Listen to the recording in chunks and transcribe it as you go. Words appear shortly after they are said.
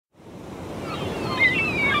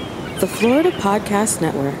The Florida Podcast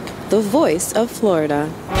Network, the voice of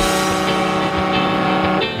Florida.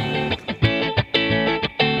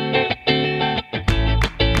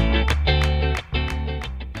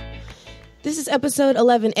 This is episode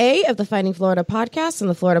 11A of the Finding Florida podcast on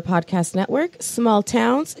the Florida Podcast Network. Small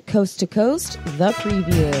towns, coast to coast, the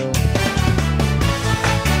preview.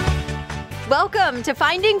 Welcome to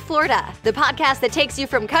Finding Florida, the podcast that takes you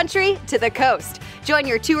from country to the coast. Join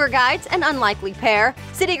your tour guides, an unlikely pair,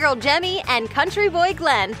 city girl Jemmy and country boy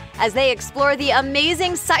Glenn, as they explore the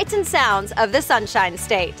amazing sights and sounds of the Sunshine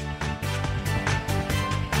State.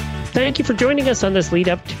 Thank you for joining us on this lead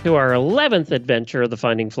up to our 11th adventure of the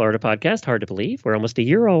Finding Florida podcast. Hard to believe. We're almost a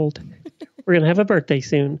year old. We're going to have a birthday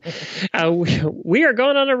soon. We are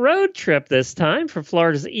going on a road trip this time from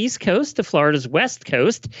Florida's East Coast to Florida's West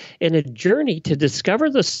Coast in a journey to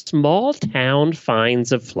discover the small town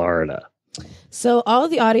finds of Florida. So all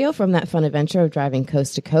of the audio from that fun adventure of driving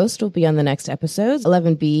coast to coast will be on the next episodes,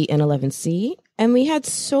 11B and 11C. And we had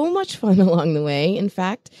so much fun along the way. In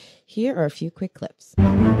fact, here are a few quick clips.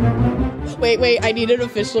 Wait, I need an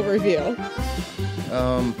official review.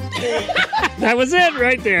 That was it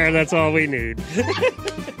right there. That's all we need.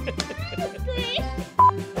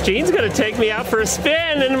 Jean's going to take me out for a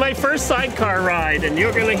spin in my first sidecar ride, and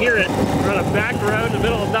you're going to hear it. We're on a back road in the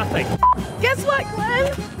middle of nothing. Guess what,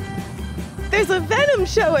 Glenn? There's a Venom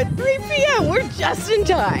show at 3 p.m. We're just in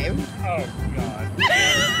time. Oh, God.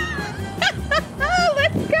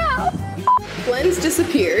 Let's go. Glenn's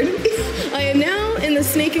disappeared. I am now in the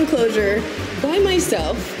snake enclosure by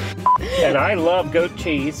myself. And I love goat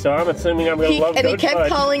cheese, so I'm assuming I'm going to love goat fudge. And he kept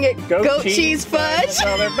calling it goat cheese fudge.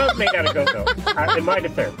 Well, they're both made out of goat milk. In my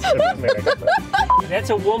defense, they're both made out of goat milk. That's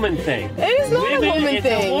a woman thing. It is not a woman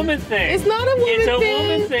thing. It's a woman thing. It's not a woman thing. It's a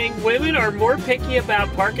woman thing. Women are more picky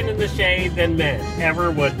about parking in the shade than men ever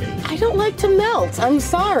would be. I don't like to melt. I'm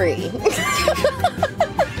sorry.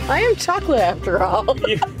 I am chocolate after all.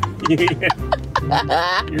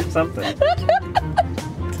 You're something.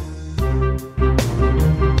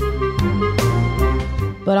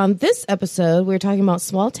 But on this episode, we're talking about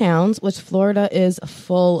small towns, which Florida is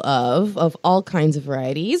full of all kinds of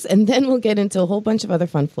varieties. And then we'll get into a whole bunch of other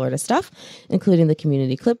fun Florida stuff, including the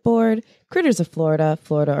Community Clipboard, Critters of Florida,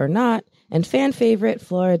 Florida or Not, and fan favorite,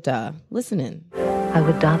 Flori-DUH. Listen in. I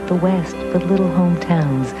would dot the West with little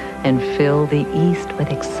hometowns and fill the East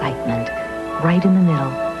with excitement. Right in the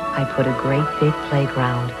middle, I put a great big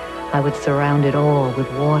playground. I would surround it all with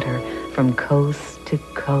water from coast to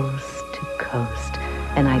coast to coast.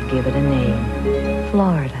 And I'd give it a name,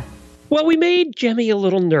 Florida. Well, we made Jemmy a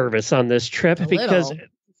little nervous on this trip because,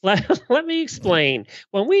 let me explain.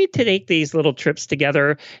 When we take these little trips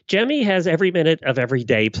together, Jemmy has every minute of every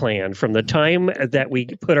day planned, from the time that we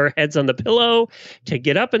put our heads on the pillow to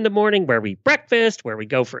get up in the morning, where we breakfast, where we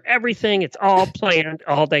go for everything. It's all planned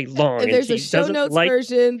all day long. And there's a show notes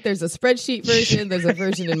version, there's a spreadsheet version, there's a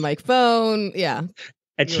version in my phone. Yeah.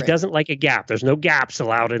 And she doesn't like a gap. There's no gaps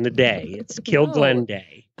allowed in the day. It's Kill Glenn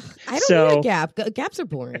Day. I don't need a gap. Gaps are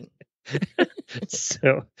boring.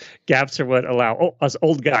 So gaps are what allow us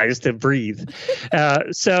old guys to breathe.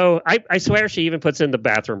 So I swear she even puts in the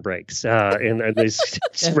bathroom breaks in these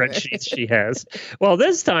spreadsheets she has. Well,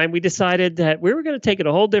 this time we decided that we were going to take it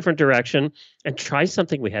a whole different direction and try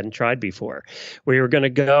something we hadn't tried before. We were going to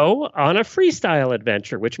go on a freestyle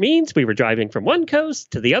adventure, which means we were driving from one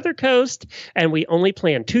coast to the other coast, and we only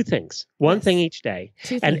planned two things, one thing each day.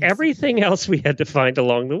 And everything else we had to find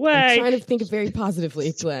along the way. I'm trying to think very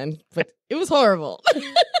positively, Glenn, but it was horrible.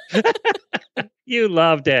 You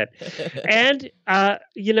loved it. And,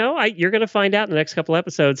 you're going to find out in the next couple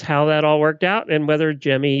episodes how that all worked out and whether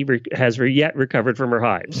Jemmy has yet recovered from her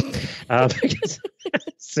hives.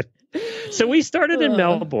 So we started in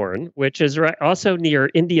Melbourne, which is also near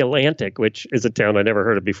Indialantic, which is a town I never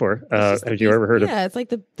heard of before. Have you ever heard of? Yeah, it's like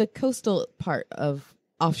the coastal part of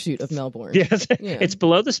offshoot of Melbourne. Yes, yeah. It's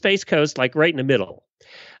below the Space Coast, like right in the middle.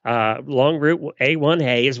 Long route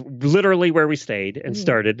A1A is literally where we stayed and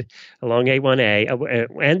started along A1A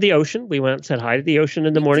and the ocean. We went and said hi to the ocean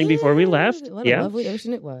in the morning before we left. What a lovely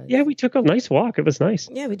ocean it was. Yeah, we took a nice walk. It was nice.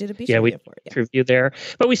 Yeah, we did a beach review there.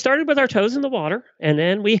 But we started with our toes in the water, and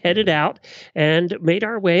then we headed out and made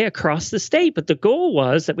our way across the state. But the goal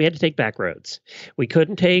was that we had to take back roads. We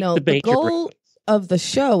couldn't take the major roads of the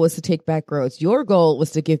show was to take back roads. Your goal was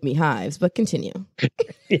to give me hives, but continue.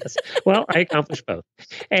 Yes. Well, I accomplished both.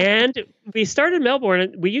 And we started in Melbourne,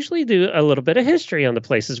 and we usually do a little bit of history on the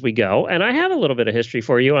places we go. And I have a little bit of history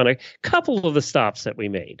for you on a couple of the stops that we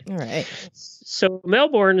made. All right. So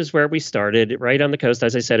Melbourne is where we started, right on the coast.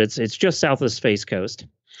 As I said, it's just south of the Space Coast.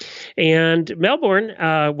 And Melbourne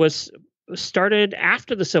was started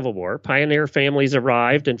after the Civil War. Pioneer families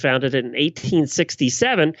arrived and founded it in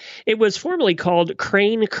 1867. It was formerly called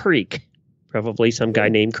Crane Creek. Probably some guy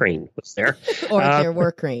named Crane was there. Or there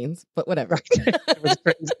were cranes, but whatever. There was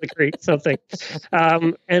cranes in the creek, something.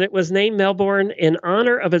 And it was named Melbourne in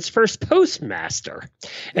honor of its first postmaster.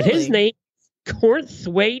 And his name,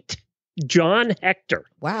 Cornthwaite John Hector.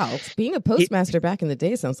 Wow. Being a postmaster back in the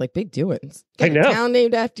day sounds like big doings. I know. A town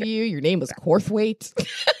named after you. Your name was Cornthwaite.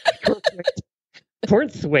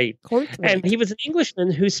 Cornthwaite. And he was an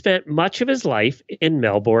Englishman who spent much of his life in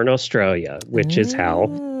Melbourne, Australia, which is how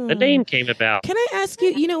the name came about. Can I ask you,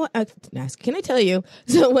 you know what? Can I tell you?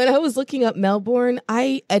 So when I was looking up Melbourne,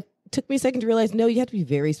 it took me a second to realize, no, you have to be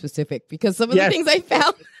very specific because some of the things I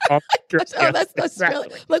found, that's Australia.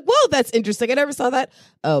 I'm like, whoa, that's interesting. I never saw that.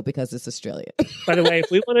 Oh, because it's Australia. By the way,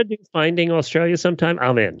 if we want to do Finding Australia sometime,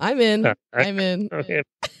 I'm in. I'm in. What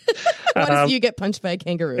if you get punched by a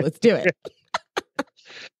kangaroo? Let's do it.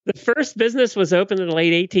 The first business was opened in the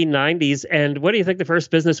late 1890s. And what do you think the first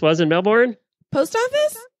business was in Melbourne? Post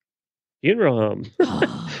office? Funeral home.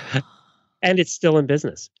 And it's still in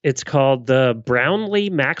business. It's called the Brownlee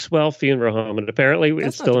Maxwell Funeral Home, and apparently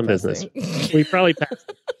it's still in business. We probably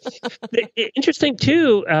passed it. Interesting,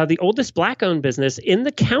 too, the oldest Black-owned business in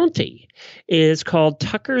the county is called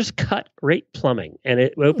Tucker's Cut Rate Plumbing, and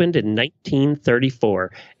it opened in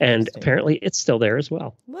 1934, and apparently it's still there as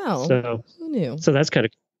well. Wow, so, who knew? So that's kind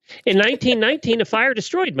of In 1919, a fire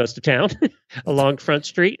destroyed most of town along Front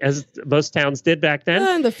Street, as most towns did back then.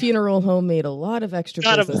 And the funeral home made a lot of extra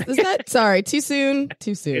business. Is that, sorry, too soon?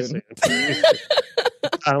 Too soon.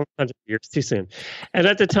 100 years too soon. And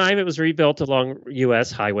at the time, it was rebuilt along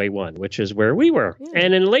U.S. Highway 1, which is where we were. Yeah.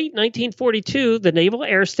 And in late 1942, the Naval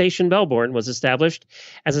Air Station Melbourne was established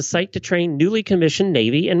as a site to train newly commissioned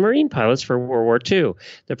Navy and Marine pilots for World War II.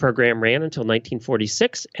 The program ran until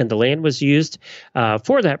 1946, and the land was used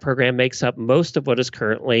for that program makes up most of what is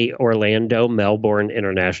currently Orlando Melbourne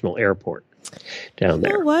International Airport down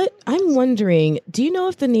there. You know what? I'm wondering, do you know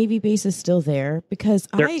if the Navy base is still there? Because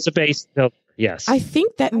there's a base still. Yes. I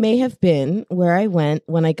think that may have been where I went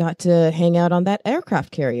when I got to hang out on that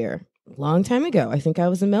aircraft carrier a long time ago. I think I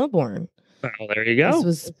was in Melbourne. Well, there you go. This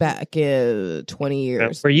was back 20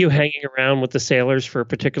 years. Were you hanging around with the sailors for a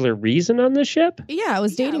particular reason on this ship? Yeah, I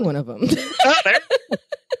was dating one of them. Oh, there.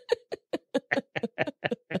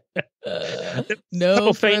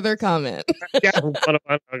 No further comment. Yeah,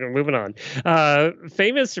 moving on.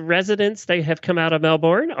 Famous residents they have come out of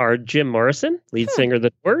Melbourne are Jim Morrison, lead singer of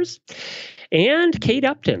The Doors, and Kate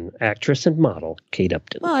Upton, actress and model. Kate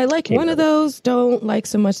Upton. Well, I like one of those. Don't like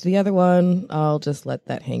so much the other one. I'll just let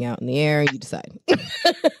that hang out in the air. You decide.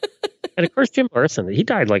 And of course, Jim Morrison. He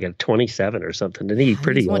died like at 27 or something. Didn't he?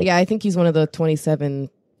 Pretty old. Yeah, I think he's one of the 27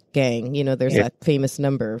 gang. You know, there's that famous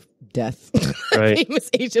number, death. Right. Famous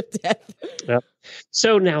age of death. Yep.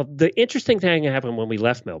 So now the interesting thing happened when we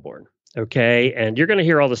left Melbourne. Okay. And you're going to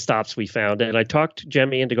hear all the stops we found. And I talked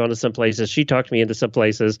Jemmy into going to some places. She talked me into some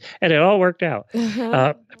places, and it all worked out.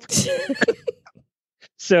 Uh-huh.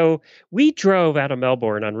 So we drove out of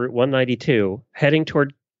Melbourne on Route 192, heading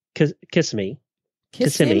toward Kissimmee.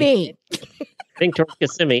 Kissimmee. Heading toward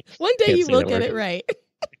Kissimmee. One day you will get it right.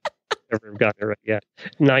 I've got it right. Yeah.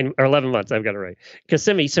 9 or 11 months. I've got it right.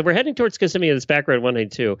 Kissimmee. So we're heading towards Kissimmee. This back road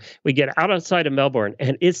 192. We get out outside of Melbourne,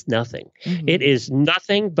 and it's nothing. Mm-hmm. It is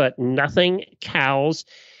nothing but nothing. Cows,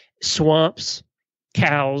 swamps,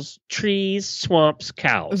 cows, trees, swamps,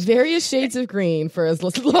 cows. Various shades of green for as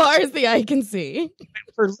far as the eye can see.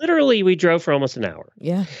 We drove for almost an hour.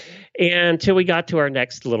 Yeah. Until we got to our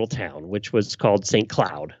next little town, which was called St.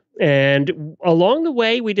 Cloud. And along the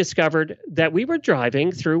way, we discovered that we were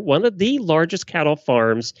driving through one of the largest cattle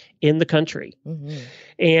farms in the country. Mm-hmm.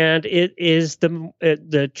 And it is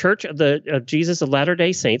the Church of Jesus of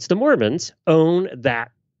Latter-day Saints, the Mormons, own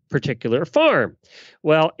that particular farm.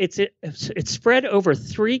 Well, it's spread over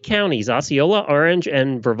 3 counties, Osceola, Orange,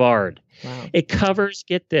 and Brevard. Wow. It covers,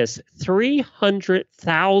 get this,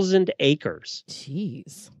 300,000 acres.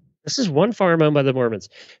 Jeez. This is one farm owned by the Mormons,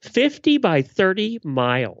 50 by 30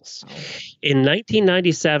 miles. Oh. In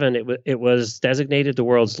 1997, it was designated the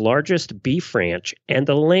world's largest beef ranch, and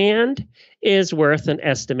the land is worth an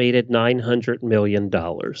estimated $900 million.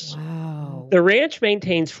 Wow. The ranch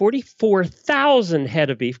maintains 44,000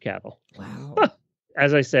 head of beef cattle. Wow.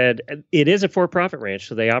 As I said, it is a for-profit ranch,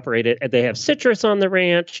 so they operate it. They have citrus on the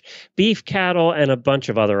ranch, beef cattle, and a bunch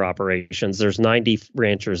of other operations. There's 90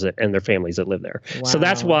 ranchers and their families that live there. Wow. So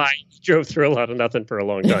that's why I drove through a lot of nothing for a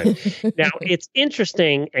long time. Now, it's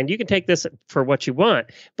interesting, and you can take this for what you want,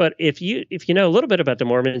 but if you know a little bit about the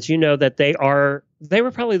Mormons, you know that they were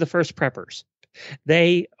probably the first preppers.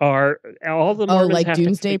 They are all the Mormons like have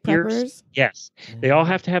doomsday to have years. preppers? Yes, they all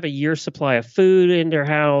have to have a year's supply of food in their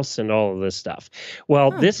house and all of this stuff.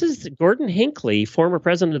 Well, this is Gordon Hinckley, former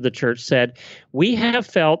president of the church, said, "We have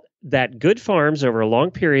felt that good farms over a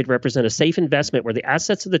long period represent a safe investment where the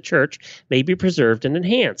assets of the church may be preserved and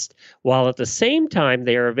enhanced, while at the same time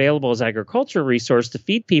they are available as agricultural resource to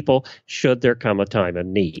feed people should there come a time of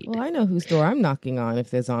need." Well, I know whose door I'm knocking on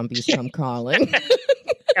if the zombies come calling.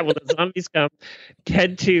 Yeah, well, the zombies come,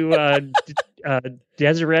 head to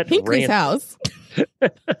Deseret Hinckley's Ranch. house.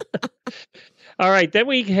 All right, then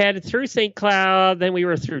we headed through St. Cloud, then we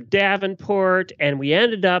were through Davenport, and we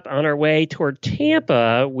ended up on our way toward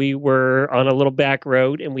Tampa. We were on a little back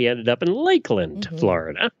road, and we ended up in Lakeland,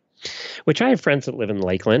 Florida, which I have friends that live in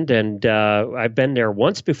Lakeland, and I've been there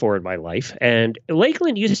once before in my life. And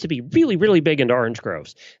Lakeland used to be really, really big into orange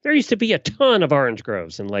groves. There used to be a ton of orange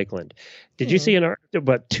groves in Lakeland. Did you see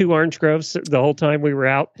two orange groves the whole time we were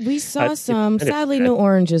out? We saw some. Sadly, no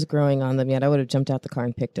oranges growing on them yet. I would have jumped out the car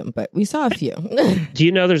and picked them, but we saw a few. Do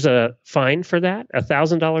you know there's a fine for that?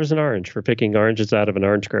 $1,000 an orange for picking oranges out of an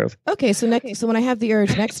orange grove. Okay, so when I have the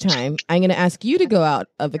urge next time, I'm going to ask you to go out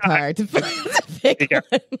of the car to pick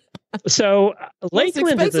one. So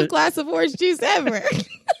Lakeland most expensive glass of orange juice ever.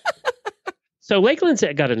 So Lakeland's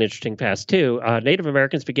got an interesting past, too. Native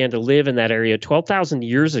Americans began to live in that area 12,000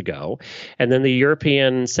 years ago, and then the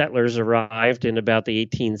European settlers arrived in about the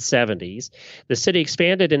 1870s. The city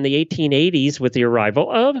expanded in the 1880s with the arrival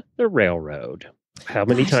of the railroad. How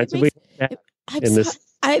many times have we had that in this?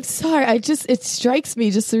 I'm sorry. It strikes me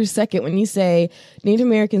just for a second when you say Native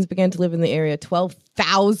Americans began to live in the area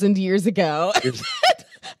 12,000 years ago.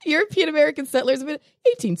 European American settlers have been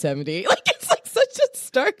 1870. Like, it's like such a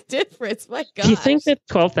stark difference. My God. Do you think that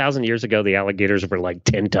 12,000 years ago the alligators were like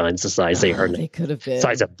 10 times the size they are now? They could have been.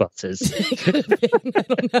 Size of buses. They could have been. I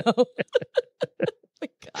don't know. My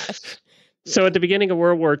gosh. So at the beginning of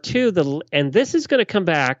World War II, and this is going to come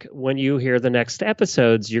back when you hear the next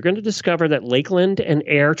episodes, you're going to discover that Lakeland and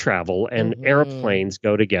air travel and airplanes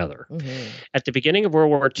go together. At the beginning of World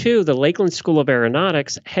War II, the Lakeland School of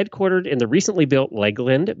Aeronautics, headquartered in the recently built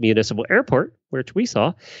Legagneur Municipal Airport, which we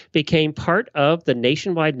saw, became part of the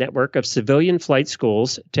nationwide network of civilian flight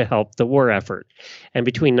schools to help the war effort. And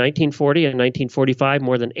between 1940 and 1945,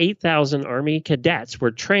 more than 8,000 Army cadets were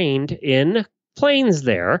trained in planes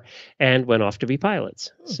there and went off to be pilots.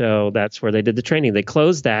 So that's where they did the training. They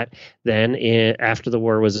closed that then after the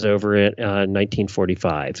war was over in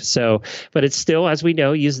 1945. So, but it's still, as we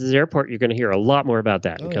know, uses the airport. You're going to hear a lot more about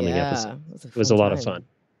that in coming episodes. It was a lot of fun.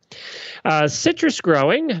 Citrus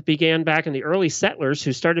growing began back in the early settlers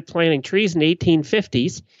who started planting trees in the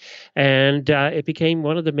 1850s, and it became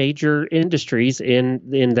one of the major industries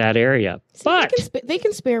in that area. See, but they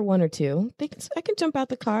can spare one or two. I can jump out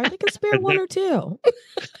the car. They can spare one or two.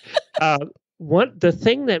 The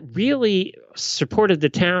thing that really supported the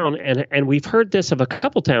town, and we've heard this of a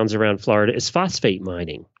couple towns around Florida, is phosphate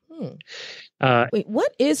mining. Wait,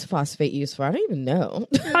 what is phosphate used for? I don't even know.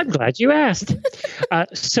 I'm glad you asked.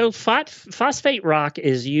 So phosphate rock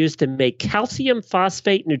is used to make calcium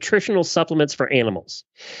phosphate nutritional supplements for animals.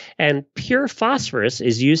 And pure phosphorus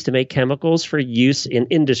is used to make chemicals for use in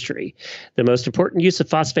industry. The most important use of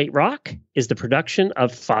phosphate rock is the production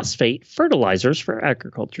of phosphate fertilizers for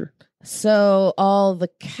agriculture. So all the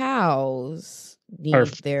cows need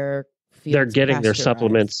they're getting their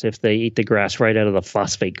supplements if they eat the grass right out of the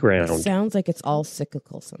phosphate ground. It sounds like it's all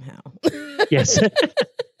cyclical somehow. Yes, it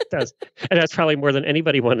does. And that's probably more than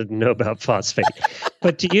anybody wanted to know about phosphate.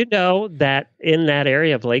 But do you know that in that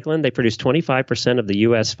area of Lakeland, they produce 25% of the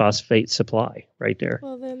U.S. phosphate supply right there?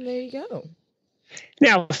 Well, then there you go.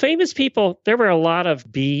 Now, famous people, there were a lot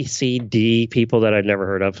of B, C, D people that I'd never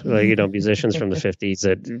heard of, musicians from the 50s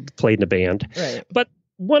that played in a band. Right. But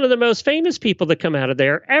one of the most famous people that come out of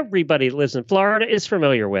there, everybody that lives in Florida is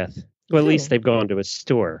familiar with. Well, at least they've gone to a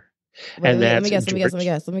store. Let me guess.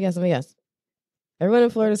 Everyone in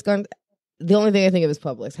Florida's gone. The only thing I think of is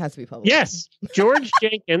Publix. Has to be Publix. Yes. George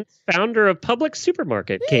Jenkins, founder of Publix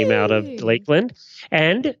Supermarket, came out of Lakeland.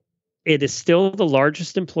 And it is still the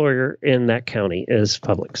largest employer in that county is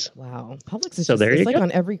Publix. Wow. Publix is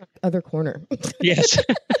on every other corner. Yes.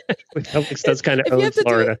 Publix does kind of own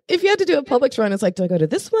Florida. If you had to do a Publix run, it's like, do I go to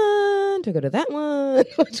this one? Do I go to that one?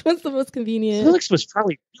 Which one's the most convenient? Publix was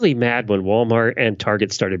probably really mad when Walmart and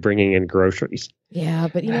Target started bringing in groceries. Yeah,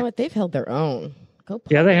 but you know what? They've held their own. Go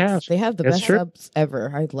Publix. Yeah, they have. They have the best subs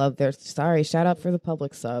ever. I love their. Sorry, shout out for the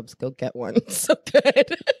Publix subs. Go get one. It's so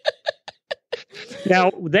good.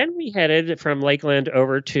 Now, then we headed from Lakeland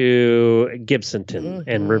over to Gibsonton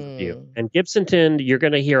and Riverview. And Gibsonton, you're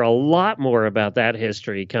going to hear a lot more about that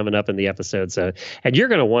history coming up in the episode. So, and you're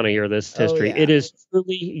going to want to hear this history. It is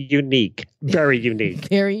truly unique, very unique.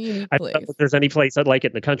 Very unique place. I don't know if there's any place I'd like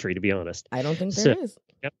it in the country, to be honest. I don't think there is.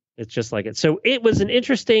 Yep. It's just like it. So it was an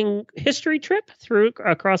interesting history trip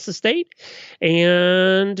across the state.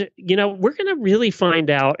 And, we're going to really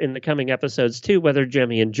find out in the coming episodes, too, whether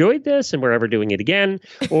Jemmy enjoyed this and we're ever doing it again,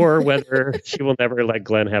 or whether she will never let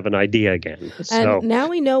Glenn have an idea again. So and now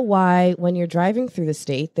we know why when you're driving through the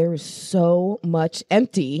state, there is so much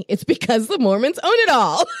empty. It's because the Mormons own it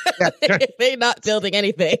all. They're not building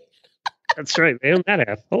anything. That's right. They own that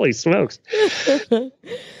half. Holy smokes.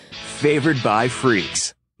 Favored by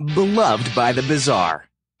freaks. Beloved by the bizarre.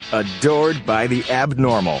 Adored by the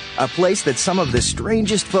abnormal. A place that some of the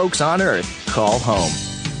strangest folks on Earth call home.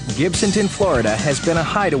 Gibsonton, Florida has been a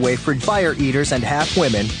hideaway for fire eaters and half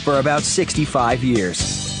women for about 65 years.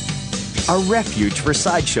 A refuge for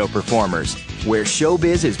sideshow performers, where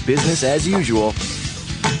showbiz is business as usual,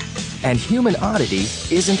 and human oddity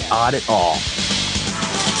isn't odd at all.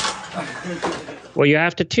 Well, you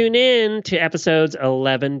have to tune in to episodes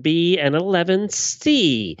 11B and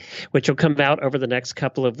 11C, which will come out over the next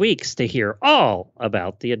couple of weeks to hear all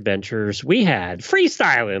about the adventures we had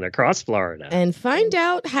freestyling across Florida. And find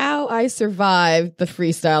out how I survived the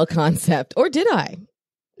freestyle concept. Or did I?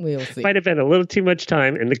 We'll see. Might have been a little too much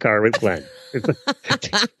time in the car with Glenn.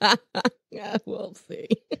 Yeah, we'll see.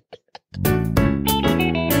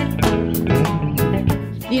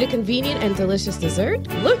 Need a convenient and delicious dessert?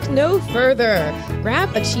 Look no further.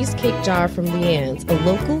 Grab a cheesecake jar from Leanne's, a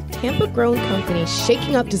local Tampa-grown company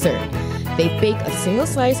shaking up dessert. They bake a single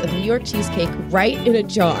slice of New York cheesecake right in a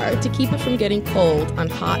jar to keep it from getting cold on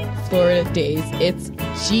hot Florida days. It's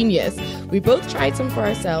genius. We both tried some for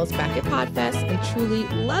ourselves back at Podfest and truly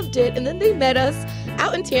loved it. And then they met us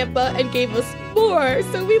out in Tampa and gave us more.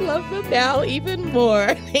 So we love them now even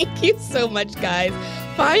more. Thank you so much, guys.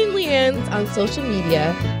 Find Leanne's on social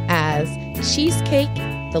media as Cheesecake,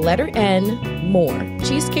 the letter N, More.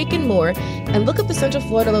 Cheesecake and More. And look up the Central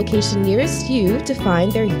Florida location nearest you to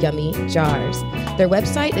find their yummy jars. Their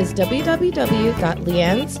website is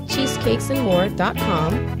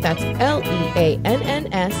www.leannescheesecakesandmore.com. That's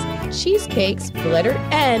LEANNS, cheesecakes, the letter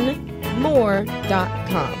N,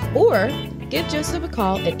 more.com. Or give Joseph a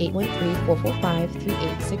call at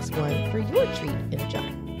 813-445-3861 for your treat in a jar.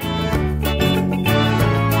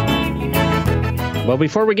 Well,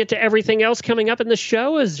 before we get to everything else coming up in the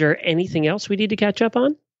show, is there anything else we need to catch up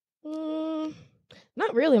on?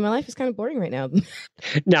 Not really. My life is kind of boring right now.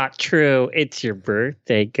 Not true. It's your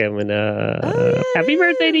birthday coming up. Oh, yeah, Happy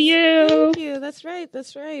birthday to you. Thank you. That's right.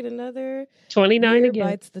 Another 29 again.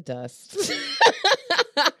 bites the dust.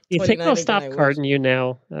 You think they'll stop carding you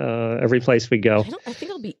now every place we go? I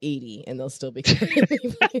think I'll be 80 and they'll still be carding me.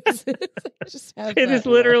 It is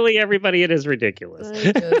literally everybody. It is ridiculous.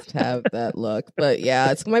 I just have that look. But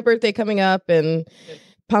yeah, it's my birthday coming up and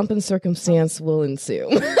pomp and circumstance will ensue.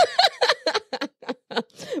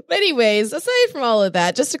 But anyways, aside from all of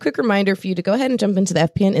that, just a quick reminder for you to go ahead and jump into the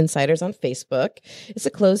FPN Insiders on Facebook. It's a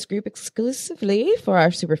closed group exclusively for our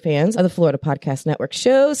super fans of the Florida Podcast Network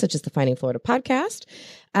shows, such as the Finding Florida podcast.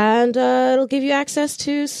 And it'll give you access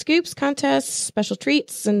to scoops, contests, special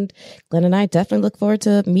treats. And Glenn and I definitely look forward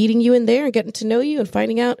to meeting you in there and getting to know you and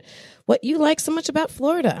finding out what you like so much about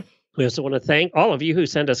Florida. We also want to thank all of you who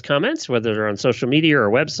send us comments, whether they're on social media or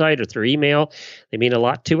website or through email. They mean a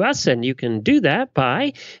lot to us, and you can do that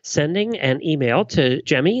by sending an email to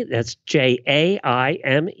Jemmy, that's Jaime,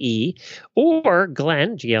 or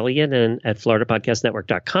Glenn, Glenn, at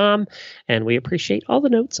FloridaPodcastNetwork.com. And we appreciate all the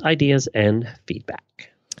notes, ideas, and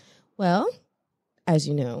feedback. Well, as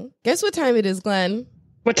you know, guess what time it is, Glenn?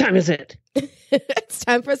 What time is it? It's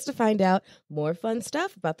time for us to find out more fun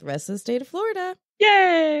stuff about the rest of the state of Florida.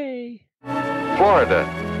 Yay! Florida,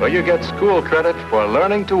 where you get school credit for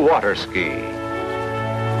learning to water ski.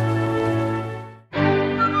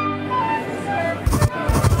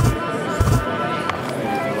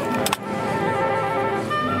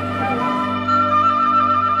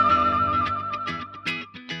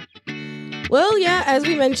 Well, yeah, as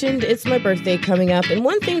we mentioned, it's my birthday coming up. And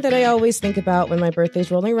one thing that I always think about when my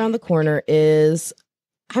birthday's rolling around the corner is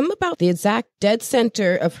I'm about the exact dead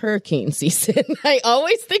center of hurricane season. I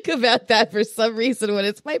always think about that for some reason when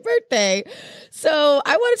it's my birthday. So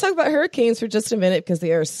I want to talk about hurricanes for just a minute because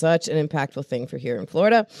they are such an impactful thing for here in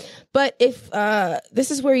Florida. But if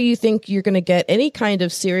this is where you think you're going to get any kind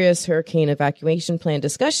of serious hurricane evacuation plan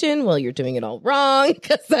discussion, well, you're doing it all wrong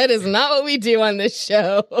because that is not what we do on this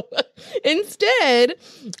show. Instead,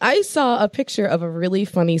 I saw a picture of a really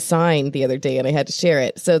funny sign the other day and I had to share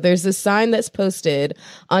it. So there's this sign that's posted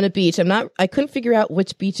on a beach. I couldn't figure out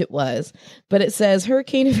which beach it was, but it says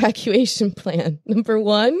hurricane evacuation plan. Number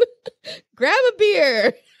 1, grab a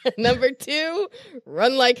beer. Number 2,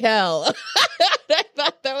 run like hell. I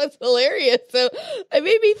thought that was hilarious. So it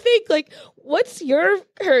made me think, like, what's your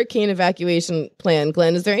hurricane evacuation plan,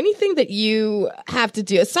 Glenn? Is there anything that you have to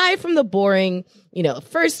do aside from the boring,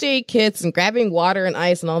 first aid kits and grabbing water and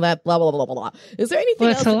ice and all that, blah, blah, blah, blah, blah? Is there anything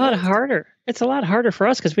else? It's a lot harder. It's a lot harder for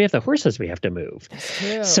us because we have the horses we have to move.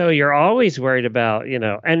 So you're always worried about,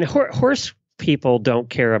 and horse people don't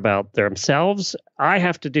care about themselves. I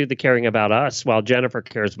have to do the caring about us while Jennifer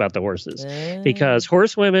cares about the horses because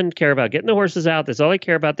horse women care about getting the horses out. That's all they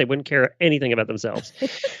care about. They wouldn't care anything about themselves.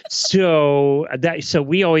 So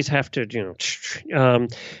we always have to,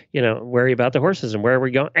 worry about the horses and where are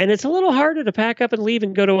we going. And it's a little harder to pack up and leave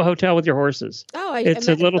and go to a hotel with your horses. It's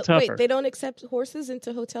a little tougher. Wait, they don't accept horses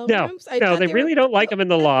into hotel rooms? No, they really don't like them in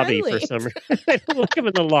the lobby for some reason. They don't like them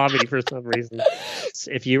in the lobby for some reason.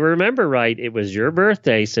 If you remember right, it was your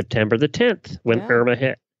birthday, September the 10th, when Irma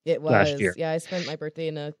hit. It was last year. Yeah, I spent my birthday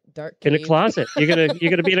in a dark cave. In a closet. You're gonna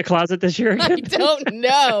be in a closet this year again? I don't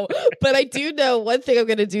know, but I do know one thing I'm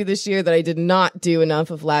going to do this year that I did not do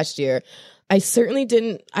enough of last year. I certainly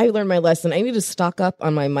didn't. I learned my lesson. I need to stock up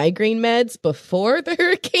on my migraine meds before the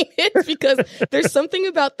hurricane hits because there's something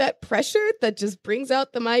about that pressure that just brings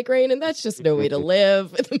out the migraine, and that's just no way to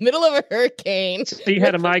live in the middle of a hurricane. So you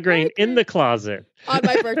had a migraine in the closet. On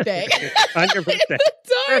my birthday. On your birthday.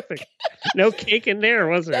 Perfect. No cake in there,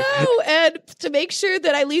 was there? No, and to make sure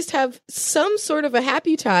that I at least have some sort of a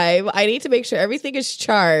happy time, I need to make sure everything is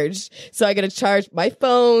charged. So I got to charge my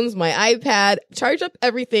phones, my iPad, charge up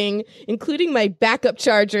everything, including my backup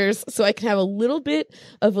chargers, so I can have a little bit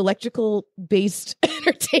of electrical-based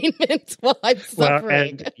entertainment while I'm suffering. Well,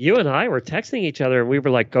 and you and I were texting each other, and we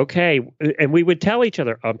were like, okay, and we would tell each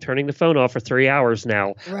other, I'm turning the phone off for 3 hours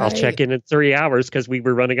now. Right. I'll check in 3 hours. Because we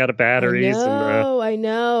were running out of batteries. I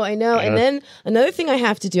know. And then another thing I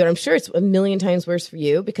have to do, and I'm sure it's a million times worse for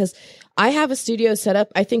you, because I have a studio set up.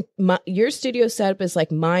 I think your studio setup is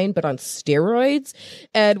like mine, but on steroids.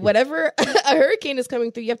 And whenever a hurricane is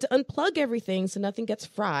coming through, you have to unplug everything so nothing gets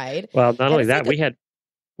fried. Well, not only that,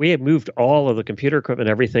 we had moved all of the computer equipment,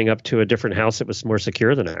 everything up to a different house that was more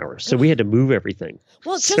secure than ours. So we had to move everything.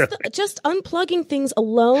 Well, just unplugging things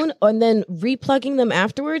alone and then replugging them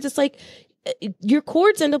afterwards. It's like your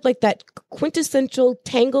cords end up like that quintessential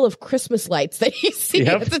tangle of Christmas lights that you see.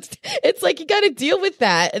 Yep. It's like you got to deal with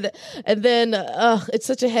that. And then it's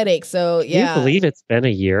such a headache. So, yeah. Can you believe it's been a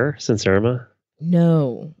year since Irma?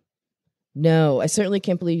 No, I certainly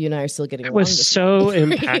can't believe you and I are still getting along. It was so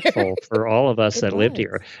impactful for all of us that lived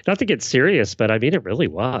here. Not to get serious, but I mean, it really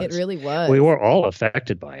was. It really was. We were all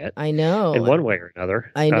affected by it. I know. In one way or another.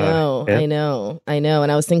 I know. And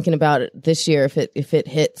I was thinking about it this year. If it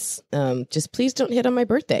hits, just please don't hit on my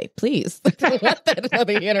birthday. Please. I don't want that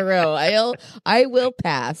another year in a row. I will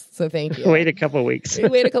pass. So thank you. Wait a couple of weeks.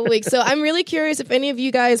 So I'm really curious if any of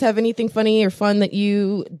you guys have anything funny or fun that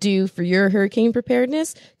you do for your hurricane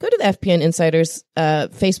preparedness. Go to the FPN Insiders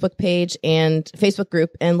Facebook page and Facebook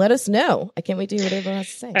group and let us know. I can't wait to hear what everyone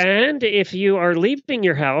has to say. And if you are leaving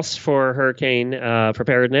your house for hurricane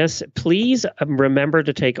preparedness, please remember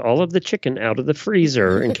to take all of the chicken out of the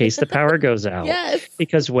freezer in case the power goes out. Yes.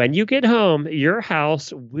 Because when you get home, your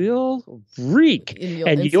house will reek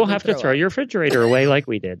and you'll have to throw your refrigerator away like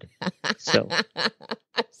we did. So,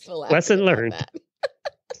 lesson learned.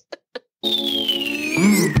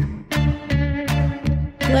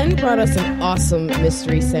 Glenn brought us an awesome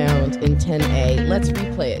mystery sound in 10A. Let's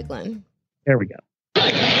replay it, Glenn. There we go.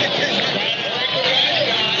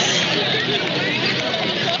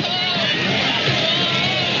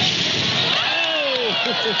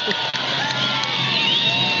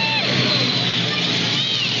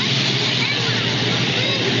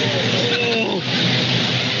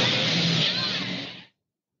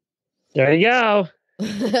 There you go.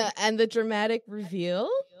 And the dramatic reveal?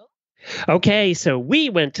 Okay, so we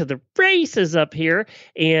went to the races up here,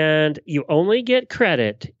 and you only get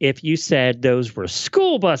credit if you said those were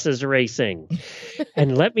school buses racing.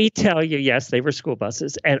 And let me tell you, yes, they were school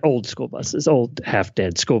buses, and old school buses, old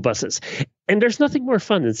half-dead school buses. And there's nothing more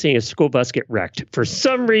fun than seeing a school bus get wrecked. For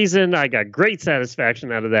some reason, I got great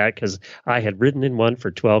satisfaction out of that because I had ridden in one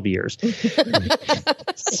for 12 years.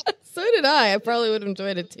 So did I. I probably would have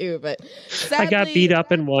enjoyed it too, but sadly, I got beat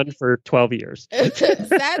up in one for 12 years.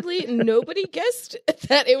 Sadly, nobody guessed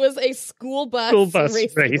that it was a school bus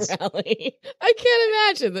race. Rally. I can't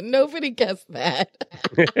imagine that nobody guessed that.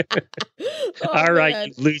 All right,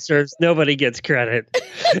 you losers. Nobody gets credit.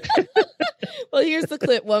 Well, here's the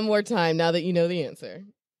clip one more time now that you know the answer.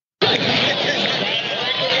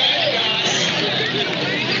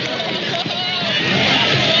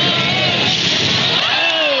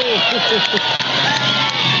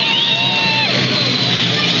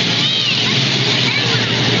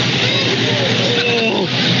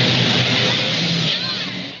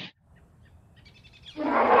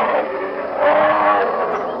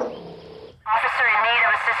 Officer in need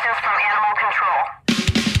of assistance from animal control.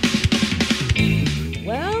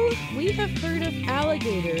 Well, we have heard of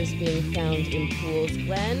alligators being found in pools,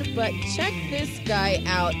 Glenn, but check this guy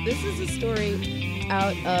out. This is a story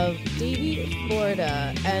out of Davie,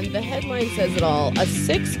 Florida, and the headline says it all. A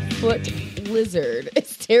 6-foot lizard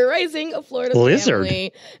is terrorizing a Florida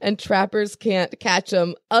family, and trappers can't catch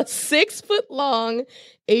him. A 6-foot-long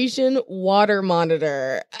Asian water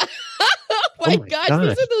monitor. Oh my gosh,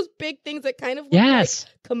 these are those big things that kind of look like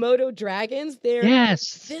Komodo dragons.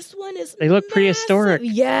 This one is They look prehistoric.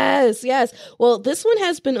 Yes. Well, this one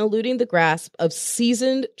has been eluding the grasp of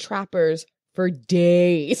seasoned trappers for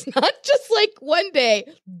days. Not just like one day,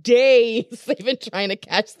 days. They've been trying to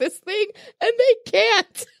catch this thing and they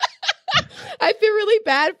can't. I feel really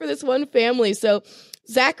bad for this one family. So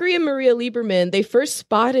Zachary and Maria Lieberman, they first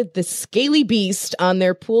spotted the scaly beast on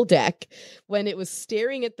their pool deck when it was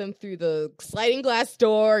staring at them through the sliding glass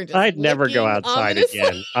door. And just I'd never go outside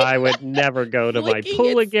again. I would never go to my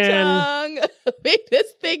pool again.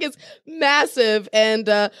 This thing is massive. And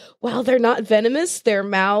while they're not venomous, their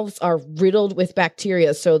mouths are riddled with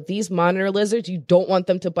bacteria. So these monitor lizards, you don't want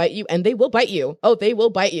them to bite you, and they will bite you. Oh, they will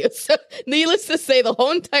bite you. So needless to say, the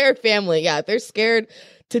whole entire family, they're scared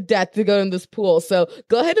to death to go in this pool. So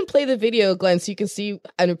go ahead and play the video, Glenn, so you can see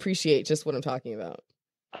and appreciate just what I'm talking about.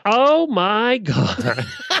 Oh my God.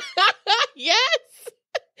 Yes.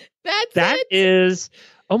 That is,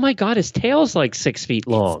 oh my God, his tail's like 6 feet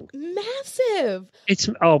long. It's massive. It's,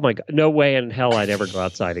 oh my God, no way in hell I'd ever go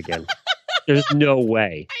outside again. There's no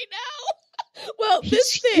way. I know. Well,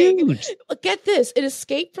 this thing, get this, it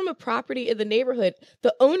escaped from a property in the neighborhood.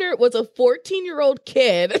 The owner was a 14-year-old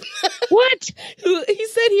kid. What? Who he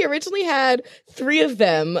said he originally had 3 of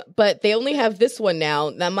them, but they only have this one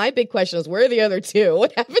now. Now, my big question is, where are the other 2?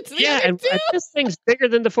 What happened to the other 2? And this thing's bigger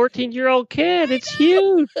than the 14-year-old kid. It's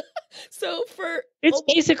huge. So it's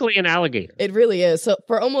basically an alligator. It really is. So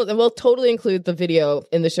for almost, and we'll totally include the video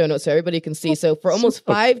in the show notes so everybody can see. So for almost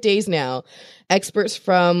 5 days now, experts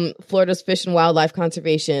from Florida's Fish and Wildlife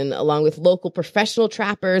Conservation, along with local professional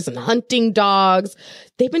trappers and hunting dogs,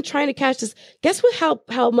 they've been trying to catch this. Guess what?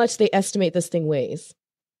 How much they estimate this thing weighs?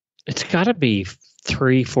 It's got to be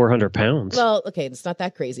 300-400 pounds. Well, okay, it's not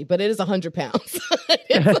that crazy, but it is 100 pounds.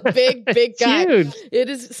 It's a big guy. Huge. It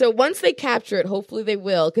is. So once they capture it, hopefully they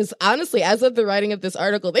will. Because honestly, as of the writing of this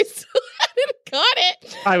article, they still haven't caught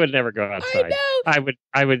it. I would never go outside. I know.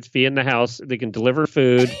 I would be in the house. They can deliver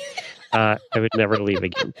food. I would never leave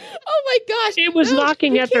again. Oh my gosh! It was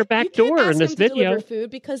knocking at their back door in this video. Deliver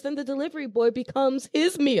food because then the delivery boy becomes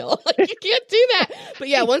his meal. Like, you can't do that. But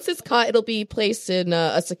yeah, once it's caught, it'll be placed in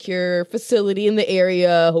a secure facility in the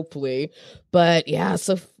area, hopefully. But yeah,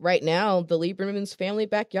 so right now, the Lieberman's family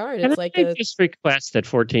backyard. It's like just request that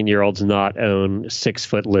 14-year-olds not own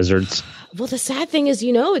 6-foot lizards. Well, the sad thing is,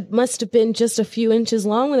 it must have been just a few inches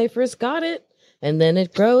long when they first got it. And then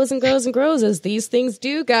it grows and grows and grows, as these things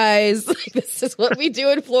do, guys. This is what we do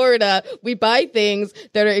in Florida. We buy things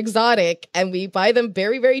that are exotic, and we buy them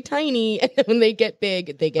very, very tiny. And when they get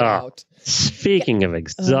big, they get out. Speaking of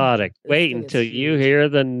exotic, wait until you hear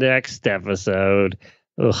the next episode.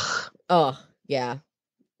 Ugh. Oh, yeah.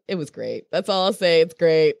 It was great. That's all I'll say. It's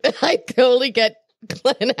great. I totally get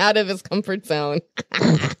Glenn out of his comfort zone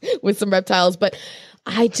with some reptiles. But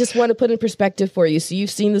I just want to put in perspective for you. So you've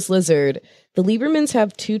seen this lizard. The Liebermans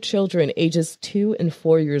have 2 children, ages 2 and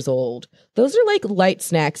 4 years old. Those are like light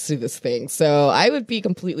snacks to this thing. So I would be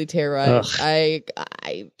completely terrorized. I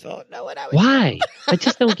don't know what I would Why? I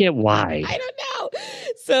just don't get why. I don't know.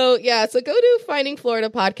 So yeah, so go to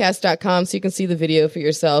findingfloridapodcast.com so you can see the video for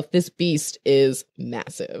yourself. This beast is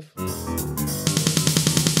massive.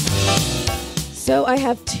 So I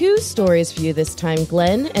have 2 stories for you this time,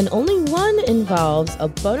 Glenn, and only one involves a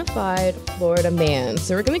bona fide Florida man.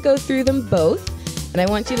 So we're going to go through them both, And I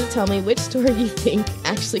want you to tell me which story you think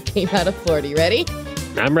actually came out of Florida. You ready?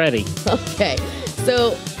 I'm ready. Okay.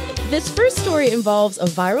 So this first story involves a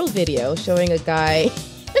viral video showing a guy,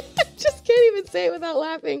 just can't even say it without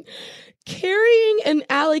laughing, carrying an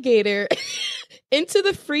alligator into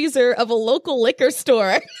the freezer of a local liquor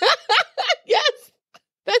store. Yes,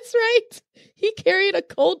 that's right. He carried a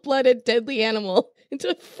cold-blooded, deadly animal into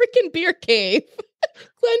a freaking beer cave.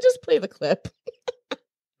 Glenn, just play the clip.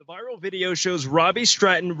 The viral video shows Robbie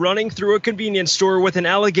Stratton running through a convenience store with an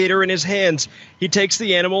alligator in his hands. He takes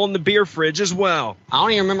the animal in the beer fridge as well. I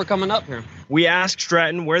don't even remember coming up here. We asked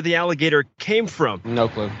Stratton where the alligator came from. No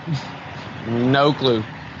clue. No clue.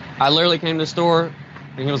 I literally came to the store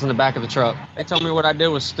and he was in the back of the truck. They told me what I did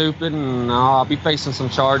was stupid and I'll be facing some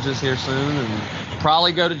charges here soon and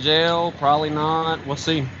probably go to jail, probably not. We'll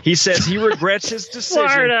see. He says he regrets his decision.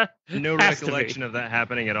 Florida. No recollection of that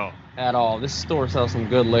happening at all. At all. This store sells some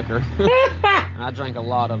good liquor. And I drank a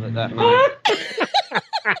lot of it that night.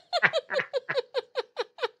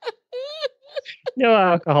 No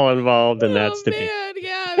alcohol involved in that. Oh, man.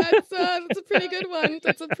 Yeah, that's a pretty good one.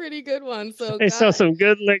 That's a pretty good one. So They sell some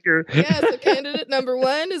good liquor. Yeah, so candidate number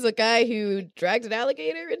one is a guy who dragged an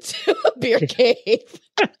alligator into a beer cave.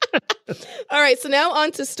 All right, so now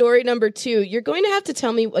on to story number 2. You're going to have to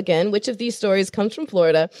tell me again which of these stories comes from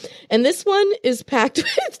Florida. And this one is packed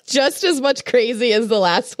with just as much crazy as the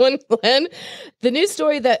last one, Glenn. The news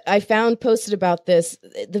story that I found posted about this,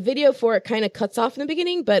 the video for it kind of cuts off in the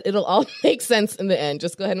beginning, but it'll all make sense in the end.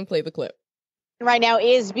 Just go ahead and play the clip. Right now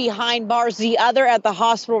is behind bars, the other at the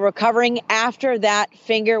hospital recovering after that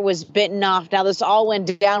finger was bitten off. Now, this all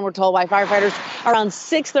went down, we're told by firefighters, around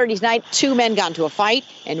 6:30 tonight. 2 men got into a fight,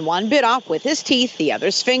 and one bit off with his teeth, the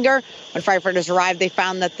other's finger. When firefighters arrived, they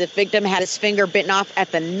found that the victim had his finger bitten off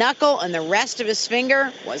at the knuckle, and the rest of his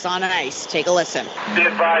finger was on ice. Take a listen. Be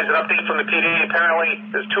advised, an update from the PD. Apparently,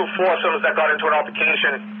 there's 2 foursomes that got into an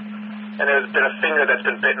altercation, and there's been a finger that's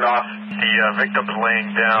been bitten off. The victim is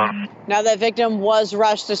laying down. Now, that victim was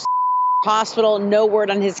rushed to hospital. No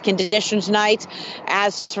word on his condition tonight.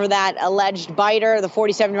 As for that alleged biter, the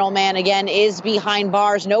 47-year-old man, again, is behind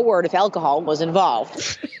bars. No word if alcohol was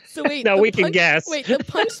involved. So wait, no, we can guess. Wait, the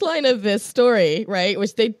punchline of this story, right,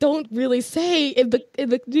 which they don't really say in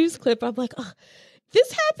the news clip, I'm like, oh,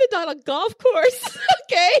 this happened on a golf course,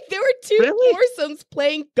 okay? There were 2 foursomes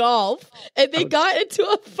playing golf, and they got into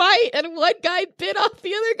a fight, and one guy bit off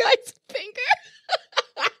the other guy's finger.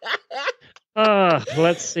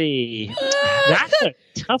 Let's see. That's a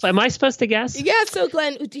tough. Am I supposed to guess? Yeah, so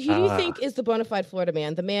Glenn, who do you think is the bona fide Florida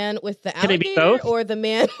man? The man with the Can it be alligator both? or the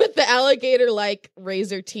man with the alligator-like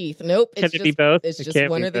razor teeth? Nope. Can it be both? It's It just can't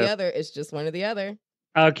one be or the both. other. It's just one or the other.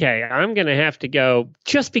 Okay, I'm going to have to go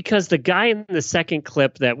just because the guy in the second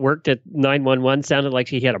clip that worked at 911 sounded like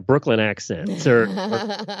he had a Brooklyn accent or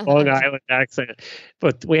Long Island accent.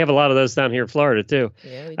 But we have a lot of those down here in Florida, too.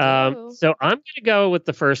 Yeah, we do. So I'm going to go with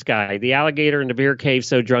the first guy, the alligator in the beer cave,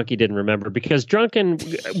 so drunk he didn't remember. Because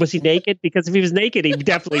was he naked? Because if he was naked, he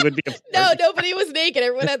definitely would be a No, nobody was naked.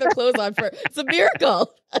 Everyone had their clothes on. It's a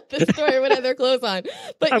miracle. This story, everyone had their clothes on.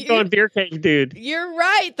 But I'm going beer cave, dude. You're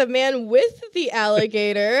right. The man with the alligator.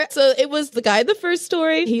 So it was the guy in the first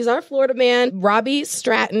story. He's our Florida man, Robbie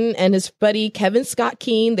Stratton, and his buddy Kevin Scott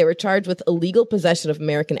Keene. They were charged with illegal possession of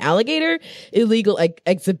American alligator, illegal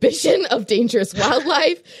exhibition of dangerous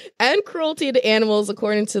wildlife, and cruelty to animals,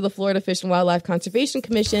 according to the Florida Fish and Wildlife Conservation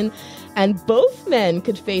Commission. And both men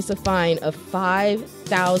could face a fine of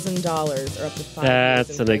 $5,000 or up to 5 That's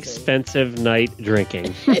years an in prison. expensive night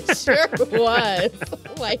drinking. It sure was.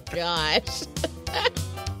 Oh my gosh.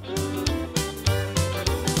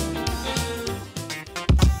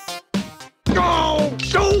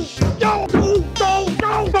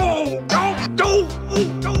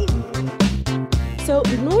 So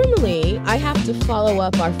normally I have to follow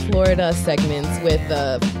up our Florida segments with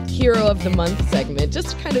a Hero of the Month segment,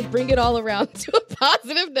 just to kind of bring it all around to a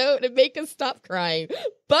positive note and make us stop crying.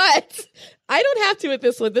 But I don't have to with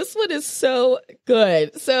this one. This one is so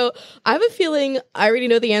good. So I have a feeling I already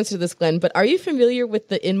know the answer to this, Glenn, but are you familiar with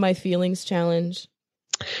the In My Feelings challenge?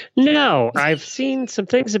 No, I've seen some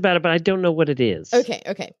things about it, but I don't know what it is. Okay.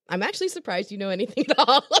 I'm actually surprised you know anything at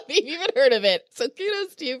all. I mean, you haven't heard of it. So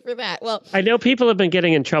kudos to you for that. Well, I know people have been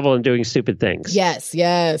getting in trouble and doing stupid things. Yes.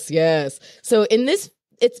 So in this,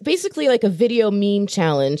 it's basically like a video meme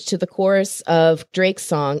challenge to the chorus of Drake's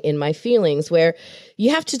song In My Feelings, where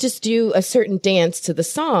you have to just do a certain dance to the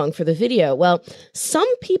song for the video. Well, some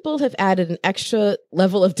people have added an extra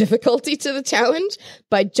level of difficulty to the challenge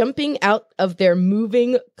by jumping out of their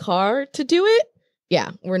moving car to do it.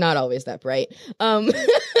 Yeah, we're not always that bright. And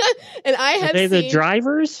I have Are they the seen-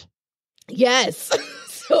 drivers? Yes.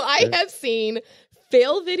 So I have seen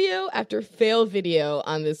fail video after fail video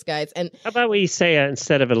on this, guys. And how about we say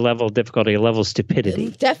instead of a level of difficulty, a level of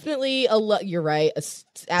stupidity? Definitely you're right.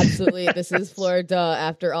 Absolutely. This is Florida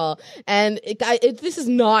after all. And this is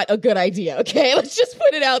not a good idea. Okay. Let's just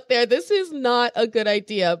put it out there. This is not a good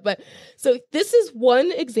idea. But so this is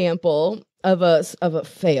one example of a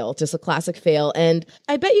fail, just a classic fail. And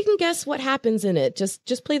I bet you can guess what happens in it.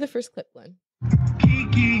 Just play the first clip, Glenn.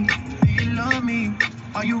 Kiki, do you love me?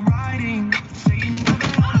 Are you riding? Say you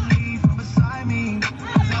never wanna leave from beside me.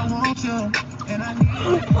 'Cause I want you and I need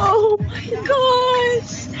you. Oh my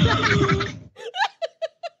gosh.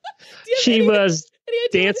 She was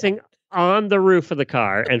dancing on the roof of the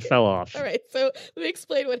car and fell off. All right, so let me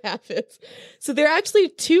explain what happens. So there are actually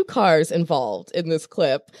 2 cars involved in this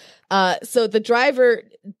clip. So the driver,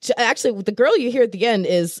 actually, the girl you hear at the end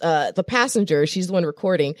is the passenger. She's the one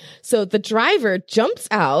recording. So the driver jumps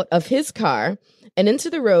out of his car and into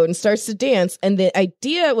the road and starts to dance. And the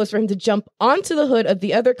idea was for him to jump onto the hood of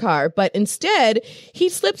the other car. But instead, he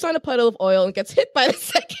slips on a puddle of oil and gets hit by the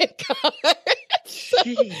second car. So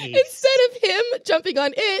instead of him jumping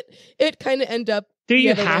on it kind of end up Do the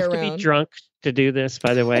you other way have to around. be drunk to do this,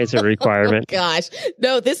 by the way, as a requirement? Oh, gosh.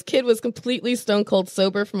 No, this kid was completely stone cold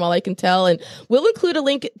sober from all I can tell. And we'll include a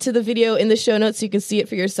link to the video in the show notes so you can see it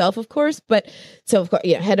for yourself, of course. But so, of course,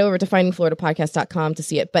 head over to findingfloridapodcast.com to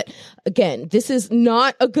see it. But again, this is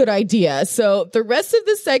not a good idea. So the rest of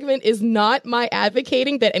this segment is not my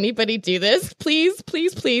advocating that anybody do this. Please,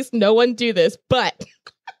 please, please, no one do this. But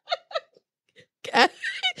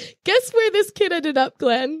guess where this kid ended up,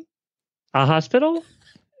 Glenn? A hospital?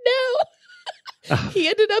 No. He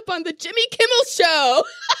ended up on the Jimmy Kimmel show.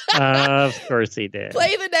 Of course he did.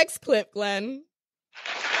 Play the next clip, Glenn.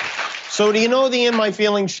 So do you know the In My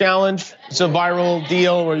Feelings challenge? It's a viral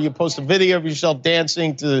deal where you post a video of yourself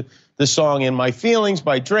dancing to the song In My Feelings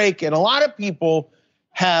by Drake. And a lot of people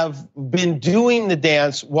have been doing the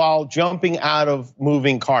dance while jumping out of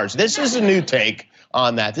moving cars. This is a new take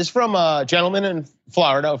on that. This is from a gentleman in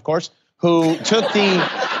Florida, of course, who took the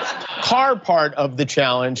car part of the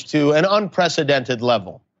challenge to an unprecedented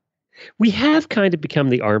level. We have kind of become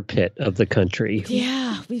the armpit of the country.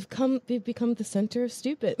 Yeah, we've become the center of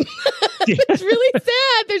stupid. It's really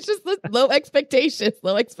sad. There's just low expectations.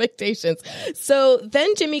 So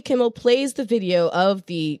then Jimmy Kimmel plays the video of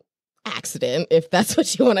the accident, if that's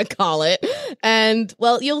what you want to call it. And,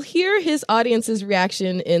 well, you'll hear his audience's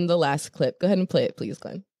reaction in the last clip. Go ahead and play it, please,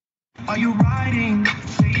 Glenn. Are you riding?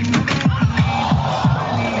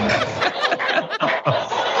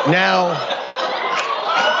 Now,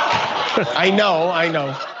 I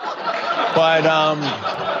know. But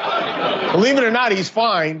believe it or not, he's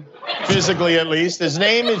fine, physically at least. His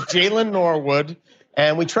name is Jalen Norwood,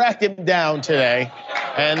 and we tracked him down today.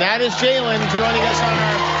 And that is Jalen joining us on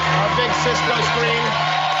our big Cisco screen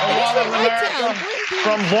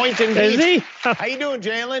from Boynton Beach. Is he? How you doing,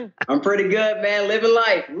 Jalen? I'm pretty good, man. Living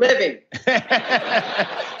life. Living.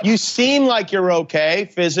 You seem like you're okay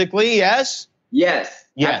physically, yes? Yes,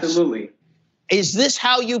 absolutely. Is this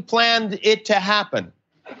how you planned it to happen?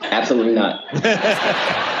 Absolutely not.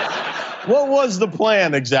 What was the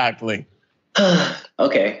plan exactly?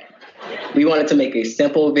 Okay. We wanted to make a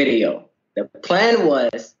simple video. The plan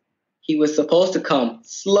was he was supposed to come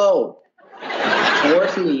slow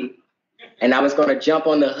towards me, and I was going to jump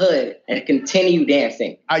on the hood and continue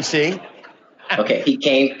dancing. I see. Okay, he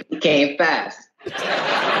came fast.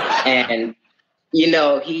 And,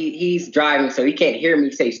 he's driving, so he can't hear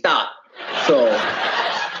me say stop. So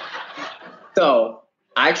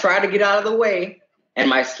I try to get out of the way, and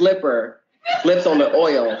my slipper slips on the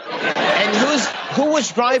oil. And who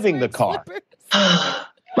was driving the car?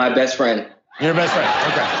 My best friend. Your best friend.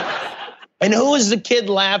 Okay. And who was the kid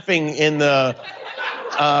laughing in the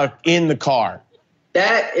car?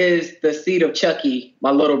 That is the seat of Chucky,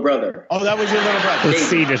 my little brother. Oh, that was your little brother. The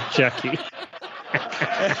seat of Chucky.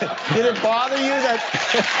 Did it bother you that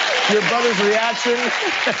your brother's reaction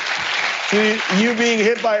to you being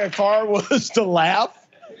hit by a car was to laugh?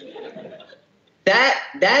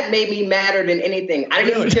 That made me madder than anything. I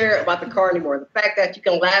didn't even care about the car anymore. The fact that you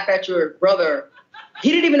can laugh at your brother. He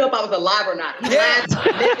didn't even know if I was alive or not. He laughed.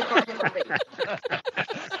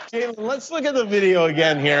 Jalen, let's look at the video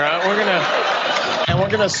again here. We're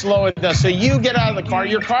gonna slow it down. So you get out of the car.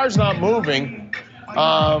 Your car's not moving,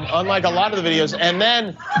 unlike a lot of the videos. And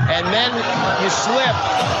then you slip.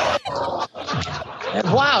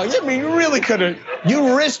 Wow, I mean, you really could have.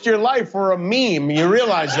 You risked your life for a meme. You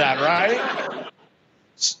realize that, right?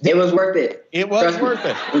 It was worth it. It was worth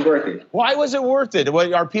it. It was worth it. Why was it worth it?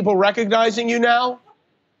 Are people recognizing you now?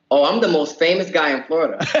 Oh, I'm the most famous guy in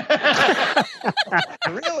Florida.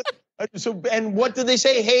 Really? So, and what did they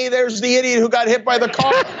say? Hey, there's the idiot who got hit by the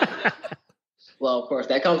car. Well, of course,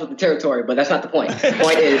 that comes with the territory, but that's not the point. The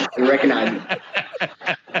point is you recognize me.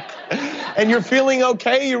 And you're feeling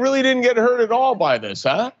okay? You really didn't get hurt at all by this,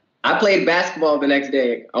 huh? I played basketball the next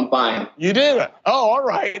day. I'm fine. You did? Oh, all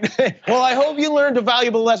right. Well, I hope you learned a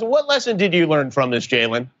valuable lesson. What lesson did you learn from this,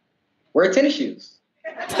 Jalen? Wear tennis shoes.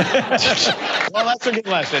 Well, that's a good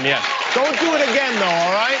lesson, yeah. Don't do it again, though,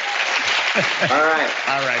 all right? All right.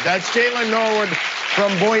 All right. That's Jalen Norwood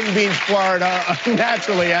from Boynton Beach, Florida,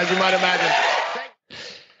 naturally, as you might imagine.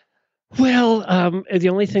 Well, the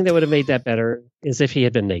only thing that would have made that better is if he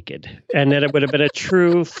had been naked. And then it would have been a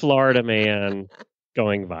true Florida man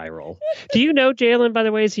going viral. Do you know Jalen, by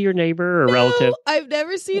the way? Is he your neighbor or relative? I've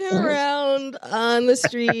never seen him around on the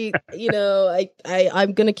street. You know,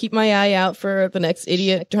 I'm going to keep my eye out for the next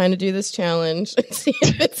idiot trying to do this challenge and see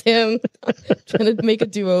if it's him trying to make a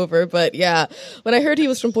do-over. But yeah, when I heard he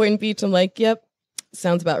was from Boynton Beach, I'm like, yep,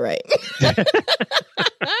 sounds about right.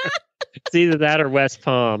 It's either that or West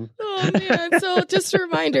Palm. Oh man! So just a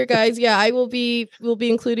reminder, guys. Yeah, we'll be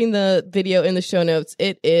including the video in the show notes.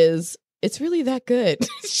 It's really that good.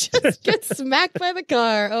 Just get smacked by the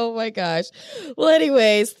car. Oh my gosh. Well,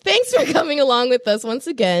 anyways, thanks for coming along with us once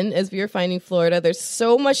again as we are finding Florida. There's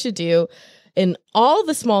so much to do in all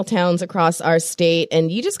the small towns across our state,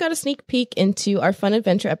 and you just got a sneak peek into our fun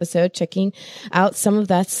adventure episode, checking out some of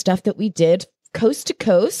that stuff that we did coast to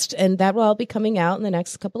coast, and that will all be coming out in the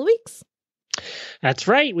next couple of weeks. That's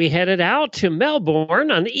right. We headed out to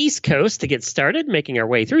Melbourne on the East Coast to get started, making our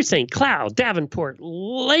way through St. Cloud, Davenport,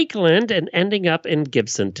 Lakeland, and ending up in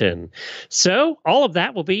Gibsonton. So all of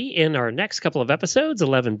that will be in our next couple of episodes,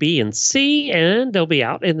 11B and C, and they'll be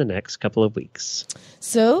out in the next couple of weeks.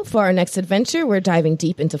 So for our next adventure, we're diving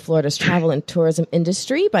deep into Florida's travel and tourism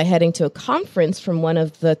industry by heading to a conference from one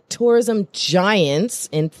of the tourism giants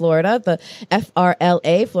in Florida, the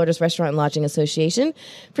FRLA, Florida's Restaurant and Lodging Association.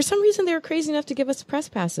 For some reason, they were crazy enough to give us press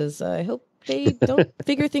passes. I hope they don't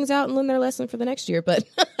figure things out and learn their lesson for the next year. But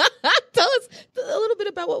tell us a little bit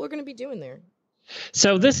about what we're going to be doing there.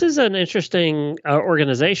 So this is an interesting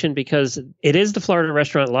organization because it is the Florida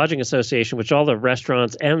Restaurant and Lodging Association, which all the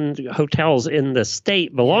restaurants and hotels in the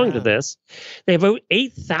state belong to this. They have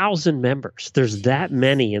 8,000 members. There's that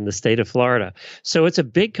many in the state of Florida. So it's a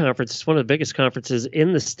big conference. It's one of the biggest conferences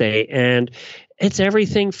in the state. And it's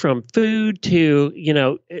everything from food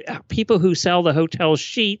to, people who sell the hotel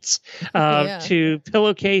sheets to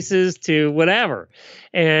pillowcases to whatever.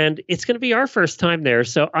 And it's going to be our first time there.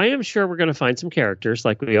 So I am sure we're going to find some characters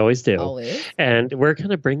like we always do. Always. And we're going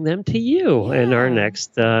to bring them to you in our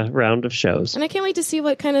next round of shows. And I can't wait to see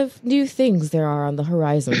what kind of new things there are on the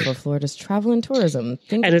horizon for Florida's travel and tourism.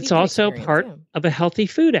 And it's also part of a healthy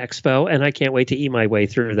food expo. And I can't wait to eat my way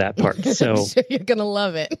through that part. So I'm sure you're going to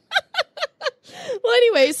love it. Well,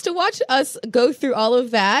 anyways, to watch us go through all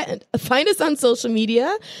of that, find us on social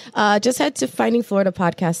media. Just head to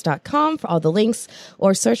findingfloridapodcast.com for all the links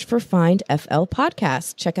or search for Find FL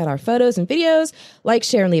Podcast. Check out our photos and videos, like,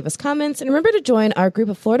 share, and leave us comments. And remember to join our group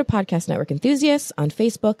of Florida Podcast Network enthusiasts on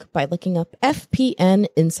Facebook by looking up FPN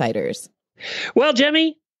Insiders. Well,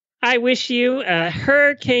 Jemmy, I wish you a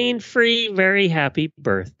hurricane-free, very happy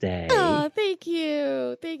birthday. Oh, thank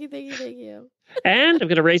you. Thank you. And I'm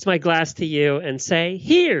going to raise my glass to you and say,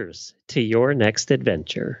 here's to your next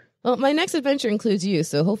adventure. Well, my next adventure includes you,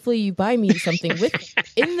 so hopefully you buy me something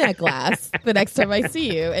in that glass the next time I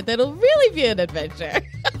see you, and that'll really be an adventure.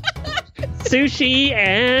 Sushi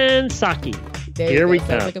and sake. There Here we go.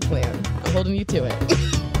 Sounds come. like a plan. I'm holding you to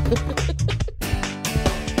it.